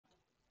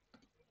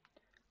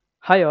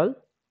Hi all,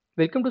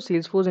 welcome to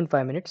Salesforce in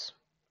 5 minutes.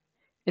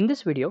 In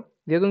this video,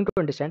 we are going to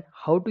understand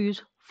how to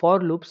use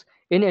for loops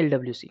in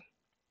LWC.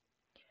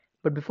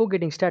 But before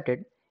getting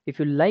started, if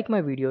you like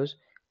my videos,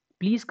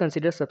 please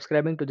consider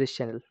subscribing to this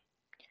channel.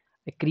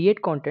 I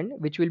create content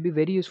which will be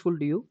very useful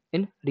to you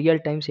in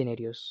real-time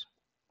scenarios.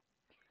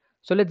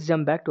 So let's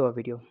jump back to our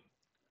video.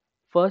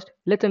 First,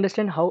 let's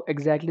understand how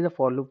exactly the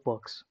for loop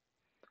works.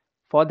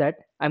 For that,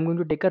 I'm going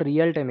to take a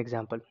real-time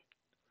example.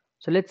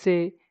 So let's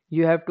say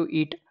you have to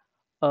eat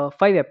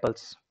 5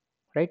 apples,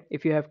 right?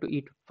 If you have to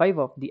eat 5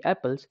 of the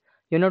apples,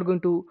 you're not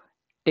going to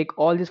take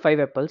all these 5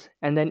 apples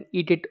and then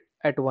eat it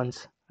at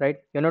once, right?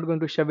 You're not going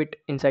to shove it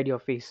inside your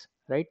face,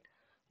 right?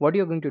 What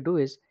you're going to do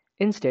is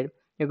instead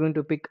you're going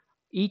to pick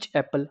each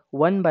apple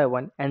one by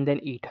one and then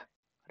eat,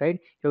 right?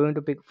 You're going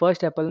to pick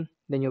first apple,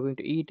 then you're going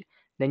to eat,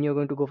 then you're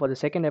going to go for the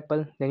second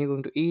apple, then you're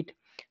going to eat,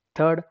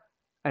 third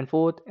and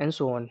fourth and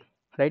so on,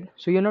 right?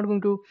 So you're not going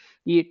to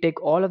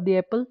take all of the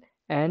apple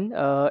and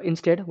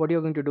instead what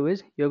you're going to do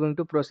is you're going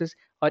to process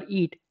or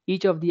eat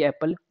each of the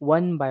apple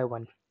one by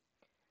one.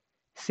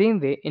 Same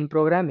way in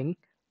programming,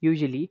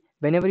 usually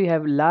whenever you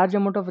have large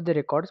amount of the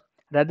records,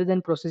 rather than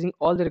processing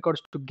all the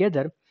records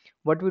together,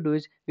 what we do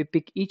is we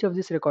pick each of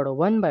this record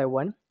one by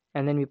one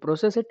and then we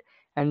process it,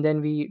 and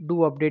then we do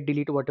update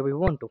delete whatever we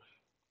want to.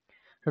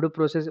 Now to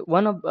process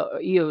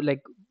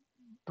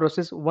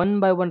process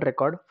one by one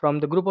record from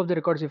the group of the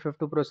records, if you have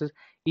to process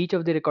each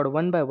of the record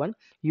one by one,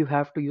 you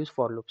have to use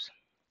for loops.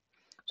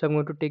 So I'm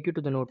going to take you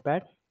to the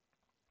notepad.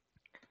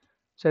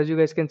 So as you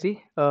guys can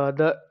see,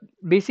 the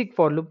basic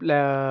for loop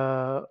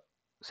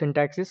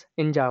syntax is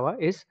in Java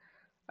is,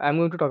 I'm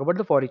going to talk about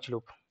the for each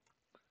loop.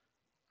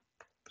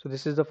 So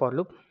this is the for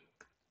loop.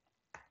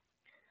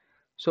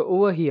 So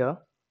over here,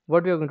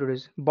 what we are going to do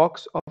is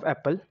box of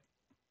apple,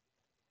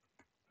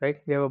 right?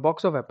 We have a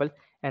box of apple,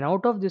 and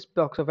out of this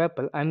box of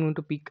apple, I'm going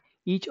to pick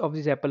each of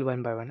these apple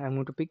one by one. I'm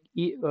going to pick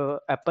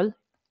apple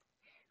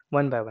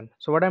one by one.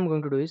 So what I'm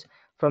going to do is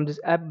from this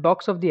app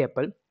box of the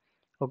apple,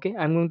 okay,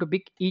 I'm going to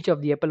pick each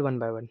of the apple one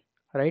by one,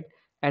 right?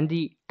 And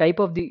the type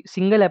of the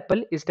single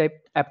apple is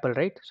type apple,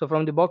 right? So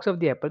from the box of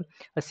the apple,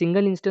 a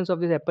single instance of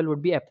this apple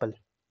would be apple,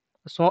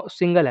 a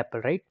single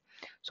apple, right?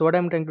 So what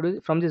I'm trying to do is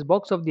from this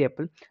box of the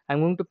apple, I'm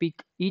going to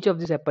pick each of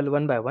this apple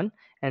one by one,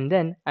 and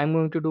then I'm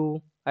going to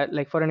do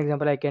like for an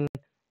example, I can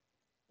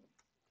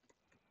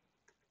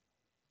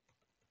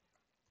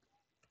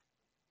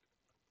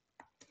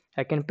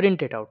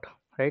print it out,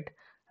 right?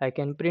 I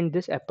can print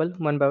this apple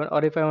one by one,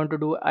 or if I want to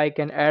do, I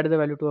can add the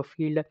value to a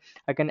field.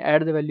 I can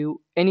add the value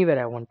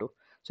anywhere I want to.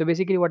 So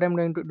basically what I'm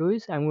going to do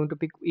is I'm going to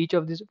pick each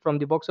of these from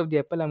the box of the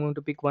apple. I'm going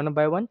to pick one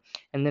by one,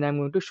 and then I'm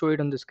going to show it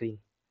on the screen.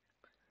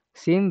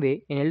 Same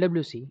way in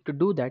LWC, to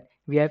do that,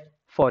 we have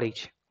for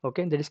each.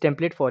 Okay, that is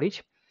template for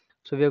each.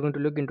 So we are going to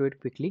look into it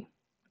quickly.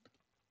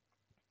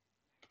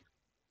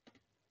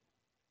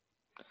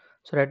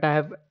 So right now I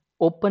have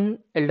open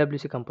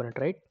LWC component,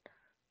 right?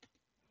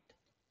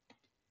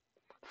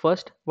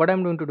 First, what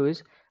I'm going to do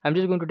is I'm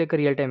just going to take a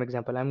real-time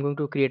example. I'm going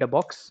to create a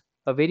box,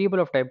 a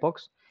variable of type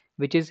box,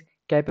 which is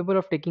capable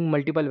of taking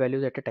multiple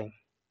values at a time.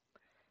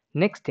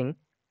 Next thing,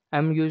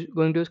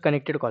 going to use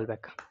connected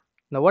callback.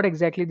 Now, what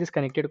exactly this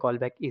connected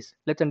callback is?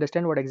 Let's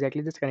understand what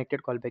exactly this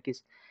connected callback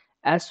is.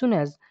 As soon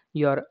as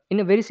your,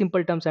 in a very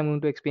simple terms, I'm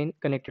going to explain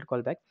connected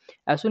callback.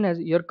 As soon as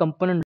your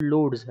component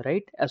loads,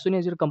 right? As soon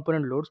as your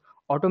component loads,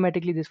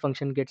 automatically this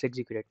function gets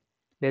executed.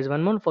 There's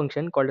one more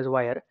function called as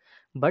wire,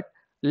 but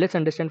let's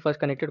understand first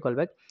connected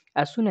callback.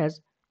 As soon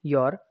as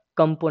your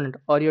component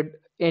or your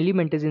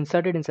element is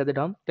inserted inside the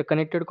DOM, the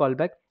connected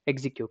callback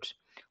executes.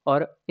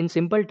 Or in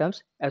simple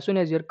terms, as soon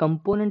as your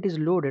component is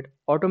loaded,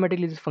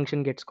 automatically this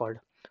function gets called.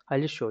 I'll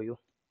just show you.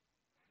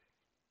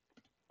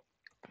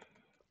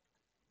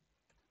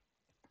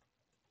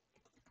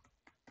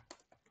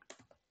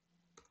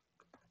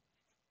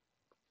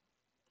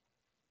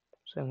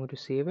 So I'm going to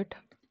save it,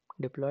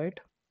 deploy it,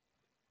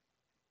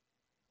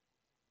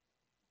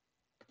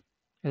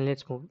 and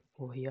let's move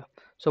over here.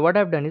 So what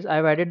I've done is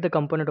I've added the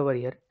component over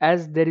here.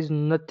 As there is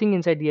nothing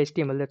inside the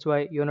HTML, that's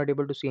why you're not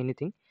able to see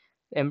anything.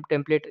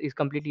 Template is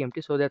completely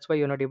empty, so that's why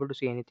you're not able to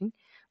see anything.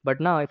 But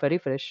now if I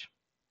refresh,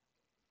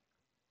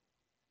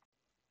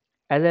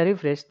 as I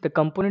refresh, the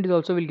component is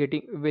also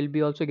will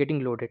be also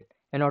getting loaded,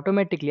 and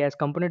automatically as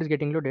component is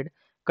getting loaded,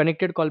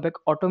 connected callback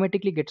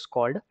automatically gets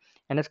called,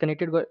 and as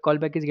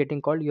callback is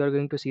getting called, you are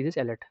going to see this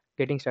alert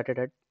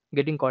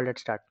getting called at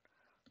start.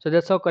 So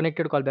that's how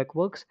connected callback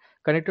works.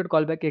 Connected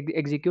callback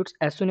executes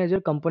as soon as your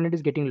component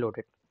is getting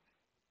loaded.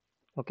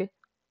 Okay.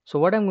 So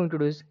what I'm going to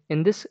do is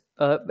in this,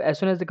 as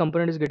soon as the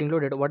component is getting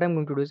loaded, what I'm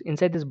going to do is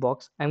inside this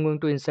box, I'm going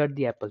to insert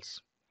the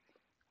apples,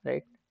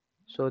 right?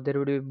 So there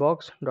would be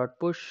box dot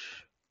push,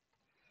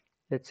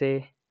 let's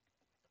say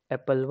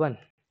apple 1.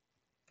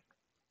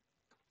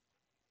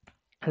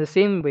 The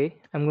same way,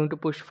 I'm going to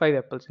push 5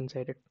 apples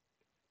inside it.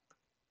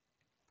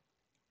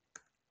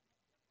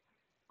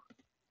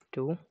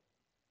 2,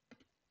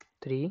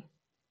 3,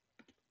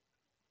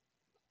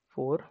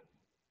 4,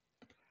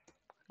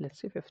 let's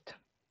say 5th,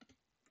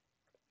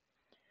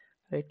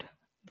 right?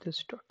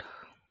 This dot.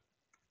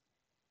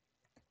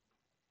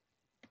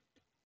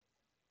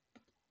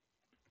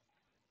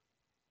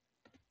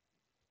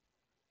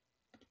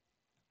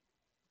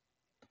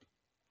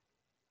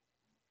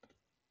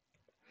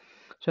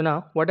 So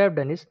now what I've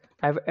done is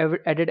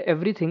added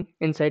everything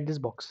inside this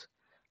box.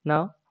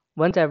 Now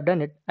once I've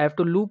done it, I have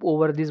to loop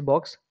over this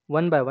box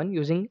one by one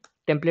using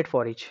template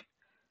for each.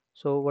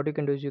 So what you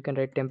can do is you can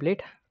write template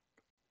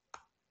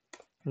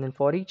and then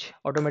for each,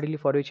 automatically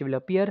for each will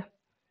appear.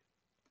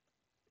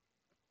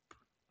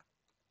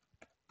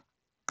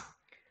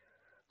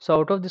 So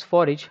out of this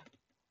for each,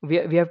 we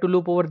have to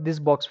loop over this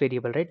box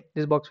variable, right?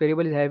 This box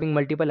variable is having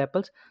multiple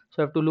apples,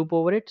 so I have to loop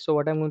over it. So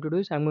what I'm going to do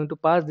is I'm going to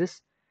pass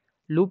this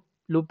loop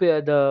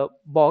the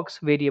box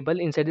variable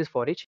inside this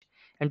for each,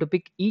 and to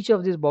pick each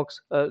of this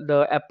box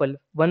the apple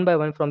one by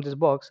one from this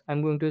box,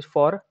 I'm going to use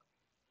for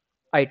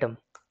item,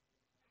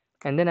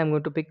 and then I'm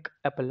going to pick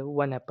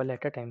one apple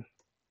at a time,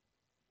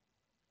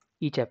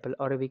 each apple,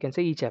 or we can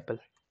say each apple,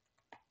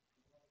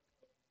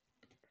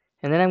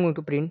 and then I'm going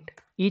to print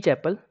each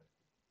apple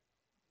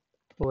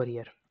over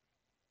here,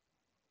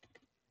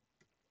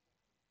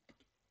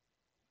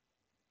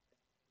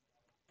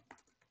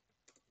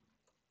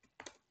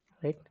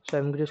 right? So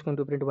I'm just going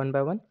to print one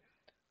by one.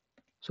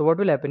 So what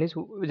will happen is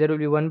there will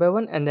be one by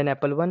one, and then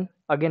apple 1,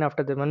 again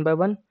after the one by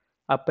one,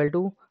 apple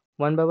 2,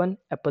 one by one,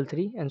 apple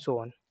 3, and so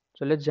on.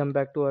 So let's jump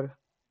back to our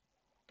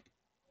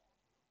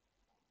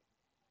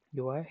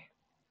UI.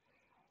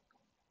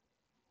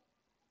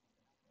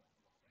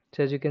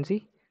 So as you can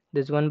see,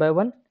 this one by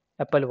one,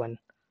 apple 1,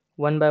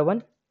 one by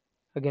one,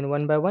 again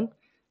one by one,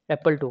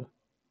 apple 2,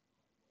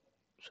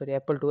 sorry,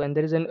 apple 2, and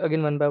there is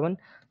again one by one.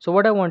 So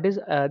what I want is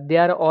they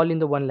are all in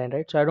the one line,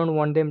 right? So I don't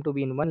want them to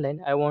be in one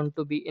line, I want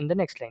to be in the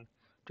next line.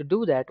 To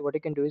do that, what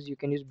you can do is you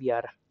can use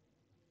BR.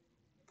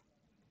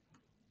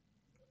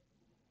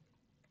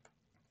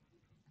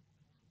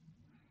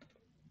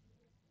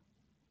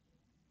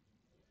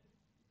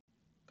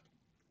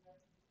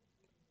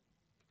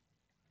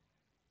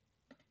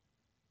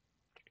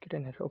 Get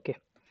an error, okay.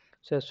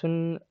 So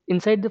soon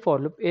inside the for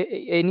loop,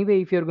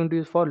 anyway, if you're going to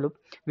use for loop,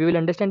 we will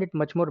understand it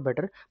much more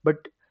better. But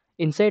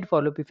inside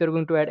for loop, if you're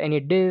going to add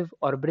any div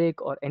or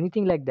break or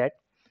anything like that,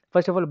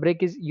 first of all,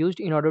 break is used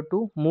in order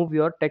to move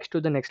your text to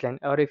the next line.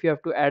 Or if you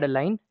have to add a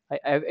line,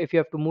 if you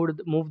have to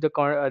move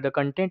the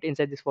content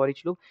inside this for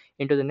each loop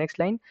into the next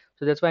line,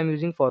 so that's why I'm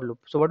using for loop.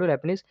 So what will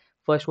happen is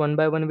first one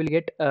by one will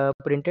get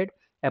printed.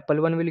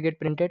 Apple 1 will get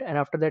printed, and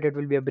after that it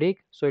will be a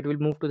break, so it will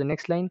move to the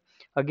next line.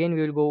 Again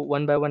we will go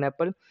one by one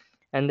apple,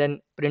 and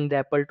then print the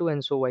apple 2,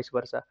 and so vice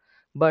versa.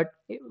 But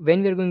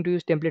when we are going to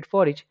use template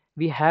for each,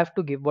 we have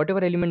to give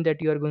whatever element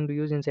that you are going to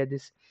use inside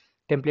this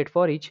template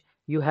for each,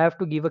 you have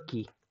to give a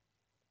key.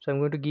 So I'm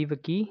going to give a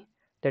key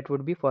that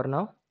would be, for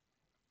now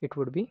it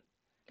would be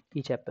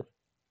each apple.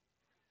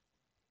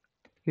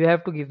 You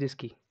have to give this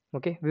key.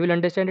 Okay, we will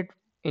understand it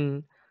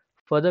in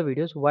further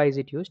videos why is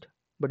it used,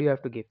 but you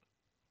have to give.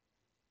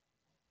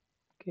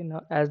 Okay,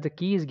 now as the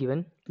key is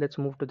given, let's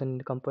move to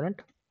the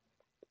component.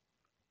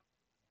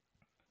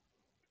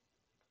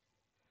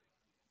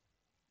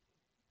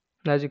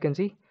 Now as you can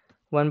see,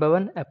 one by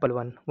one apple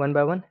 1, one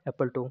by one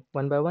apple 2,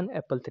 one by one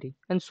apple 3,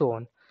 and so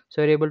on.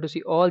 So you're able to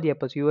see all the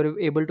apples. You are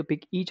able to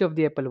pick each of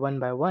the apple one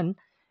by one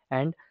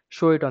and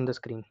show it on the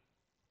screen.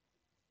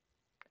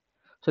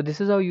 So this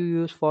is how you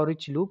use for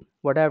each loop.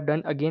 What I have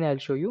done, again I'll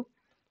show you.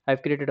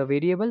 I've created a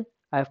variable.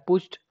 I've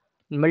pushed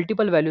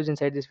multiple values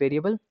inside this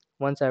variable.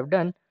 Once I've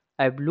done,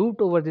 I've looped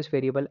over this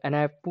variable, and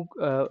I've put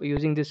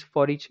using this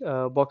for each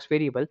box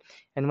variable.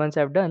 And once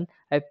I've done,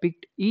 I've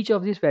picked each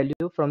of this value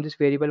from this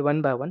variable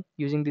one by one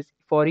using this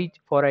for each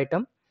for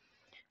item.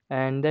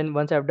 And then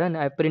once I've done,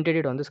 I've printed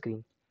it on the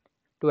screen.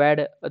 To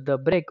add the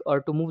break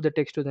or to move the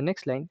text to the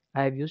next line,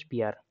 I have used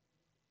PR.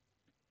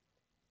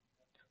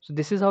 So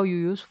this is how you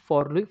use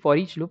for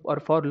each loop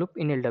or for loop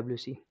in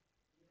LWC.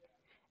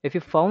 If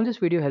you found this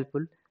video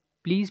helpful,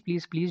 please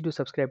do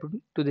subscribe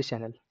to this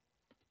channel.